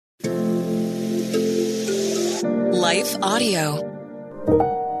Life Audio.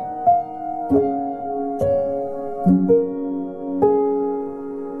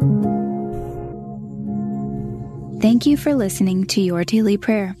 Thank you for listening to Your Daily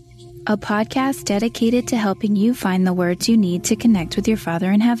Prayer, a podcast dedicated to helping you find the words you need to connect with your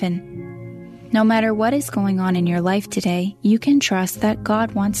Father in heaven. No matter what is going on in your life today, you can trust that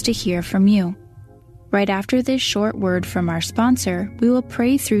God wants to hear from you. Right after this short word from our sponsor, we will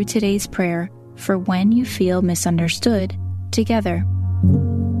pray through today's prayer for when you feel misunderstood together.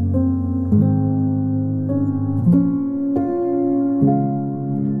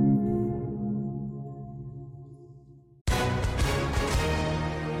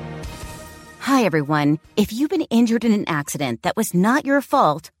 Hi, everyone. If you've been injured in an accident that was not your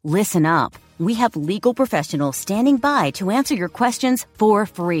fault, listen up. We have legal professionals standing by to answer your questions for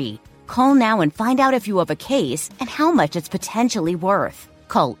free. Call now and find out if you have a case and how much it's potentially worth.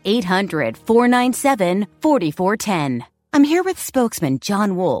 Call 800-497-4410. I'm here with spokesman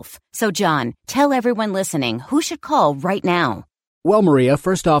John Wolf. So, John, tell everyone listening who should call right now. Well, Maria,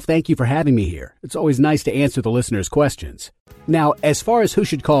 first off, thank you for having me here. It's always nice to answer the listeners' questions. Now, as far as who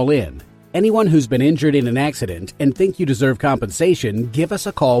should call in, anyone who's been injured in an accident and think you deserve compensation, give us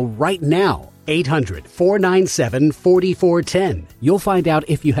a call right now. 800-497-4410. You'll find out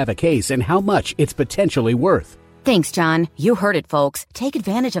if you have a case and how much it's potentially worth. Thanks, John. You heard it, folks. Take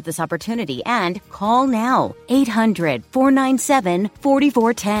advantage of this opportunity and call now.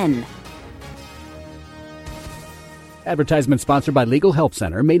 800-497-4410. Advertisement sponsored by Legal Help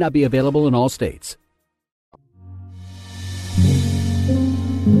Center. May not be available in all states.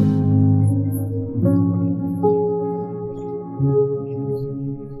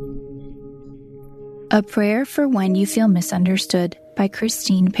 A Prayer for When You Feel Misunderstood by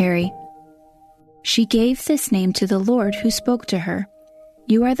Christine Perry. She gave this name to the Lord who spoke to her.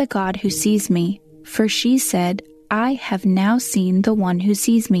 You are the God who sees me. For she said, I have now seen the one who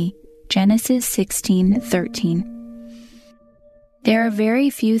sees me. Genesis 16:13. There are very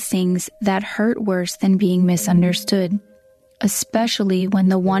few things that hurt worse than being misunderstood, especially when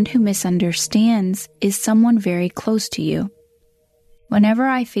the one who misunderstands is someone very close to you. Whenever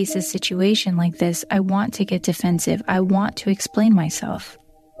I face a situation like this, I want to get defensive. I want to explain myself.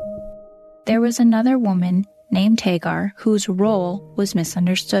 There was another woman named Hagar whose role was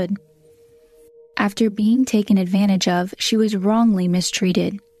misunderstood. After being taken advantage of, she was wrongly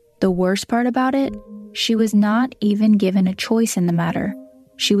mistreated. The worst part about it, she was not even given a choice in the matter.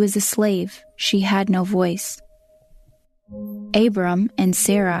 She was a slave. She had no voice. Abram and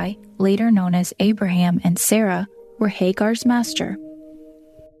Sarai, later known as Abraham and Sarah, were Hagar's master.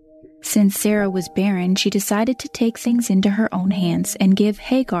 Since Sarah was barren, she decided to take things into her own hands and give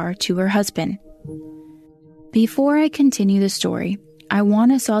Hagar to her husband. Before I continue the story, I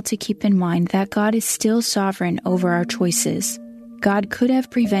want us all to keep in mind that God is still sovereign over our choices. God could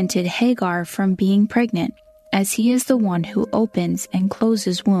have prevented Hagar from being pregnant, as he is the one who opens and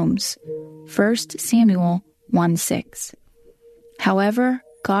closes wombs. 1 Samuel 1:6. However,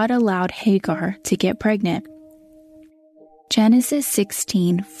 God allowed Hagar to get pregnant. Genesis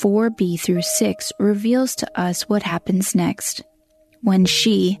 16:4b-6 reveals to us what happens next. When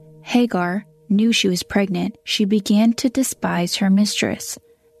she, Hagar, knew she was pregnant, she began to despise her mistress.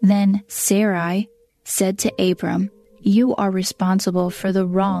 Then Sarai said to Abram, You are responsible for the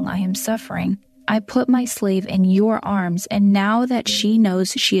wrong I am suffering. I put my slave in your arms, and now that she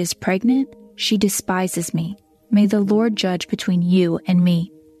knows she is pregnant, she despises me. May the Lord judge between you and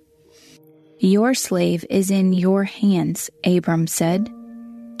me. Your slave is in your hands, Abram said.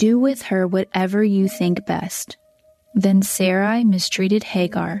 Do with her whatever you think best. Then Sarai mistreated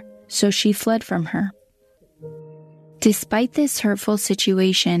Hagar, so she fled from her. Despite this hurtful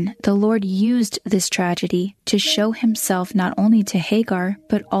situation, the Lord used this tragedy to show himself not only to Hagar,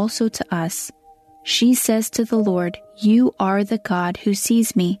 but also to us. She says to the Lord, You are the God who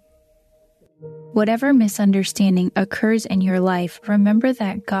sees me. Whatever misunderstanding occurs in your life, remember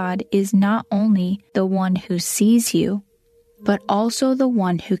that God is not only the one who sees you, but also the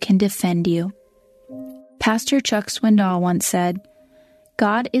one who can defend you. Pastor Chuck Swindoll once said,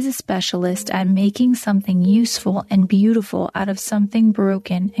 God is a specialist at making something useful and beautiful out of something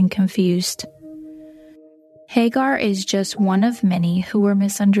broken and confused. Hagar is just one of many who were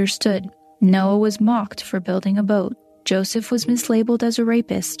misunderstood. Noah was mocked for building a boat. Joseph was mislabeled as a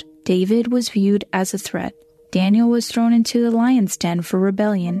rapist. David was viewed as a threat. Daniel was thrown into the lion's den for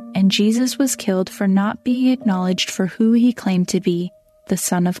rebellion, and Jesus was killed for not being acknowledged for who he claimed to be, the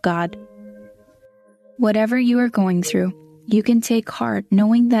Son of God. Whatever you are going through, you can take heart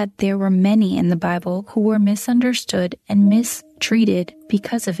knowing that there were many in the Bible who were misunderstood and mistreated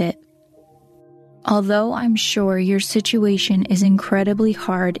because of it. Although I'm sure your situation is incredibly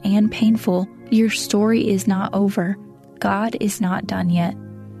hard and painful, your story is not over. God is not done yet.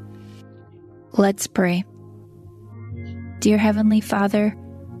 Let's pray. Dear Heavenly Father,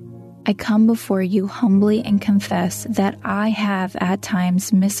 I come before you humbly and confess that I have at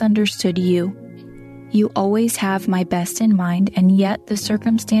times misunderstood you. You always have my best in mind, and yet the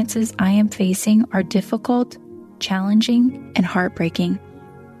circumstances I am facing are difficult, challenging, and heartbreaking.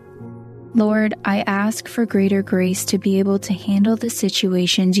 Lord, I ask for greater grace to be able to handle the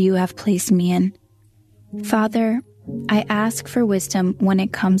situations you have placed me in. Father, I ask for wisdom when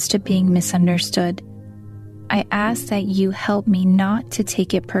it comes to being misunderstood. I ask that you help me not to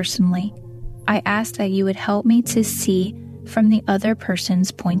take it personally. I ask that you would help me to see from the other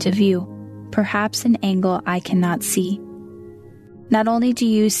person's point of view, perhaps an angle I cannot see. Not only do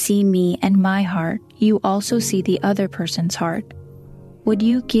you see me and my heart, you also see the other person's heart. Would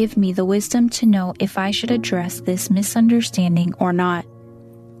you give me the wisdom to know if I should address this misunderstanding or not?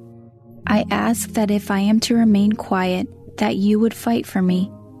 I ask that if I am to remain quiet, that you would fight for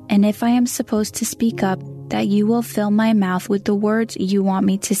me, and if I am supposed to speak up, that you will fill my mouth with the words you want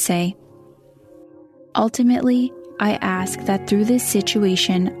me to say. Ultimately, I ask that through this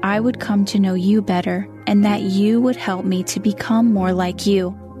situation, I would come to know you better, and that you would help me to become more like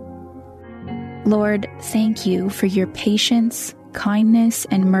you. Lord, thank you for your patience, kindness,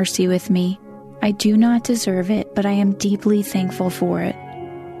 and mercy with me. I do not deserve it, but I am deeply thankful for it.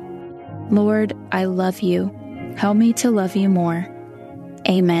 Lord, I love you. Help me to love you more.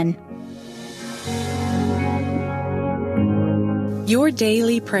 Amen. Your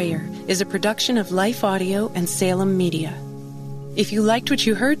Daily Prayer is a production of Life Audio and Salem Media. If you liked what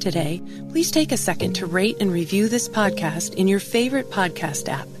you heard today, please take a second to rate and review this podcast in your favorite podcast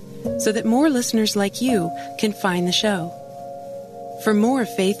app so that more listeners like you can find the show. For more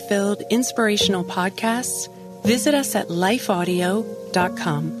faith-filled, inspirational podcasts, visit us at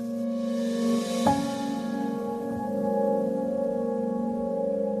lifeaudio.com.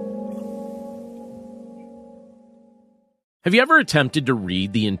 Have you ever attempted to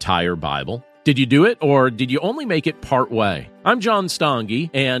read the entire Bible? Did you do it, or did you only make it part way? I'm John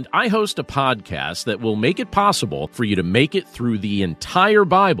Stange, and I host a podcast that will make it possible for you to make it through the entire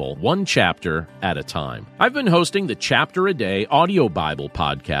Bible, one chapter at a time. I've been hosting the Chapter a Day audio Bible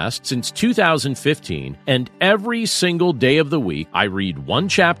podcast since 2015, and every single day of the week, I read one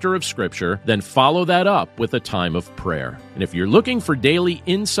chapter of Scripture, then follow that up with a time of prayer. And if you're looking for daily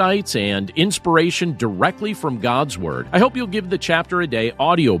insights and inspiration directly from God's Word, I hope you'll give the Chapter a Day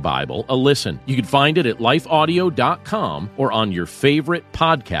audio Bible a listen. You can find it at lifeaudio.com or on your favorite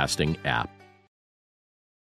podcasting app.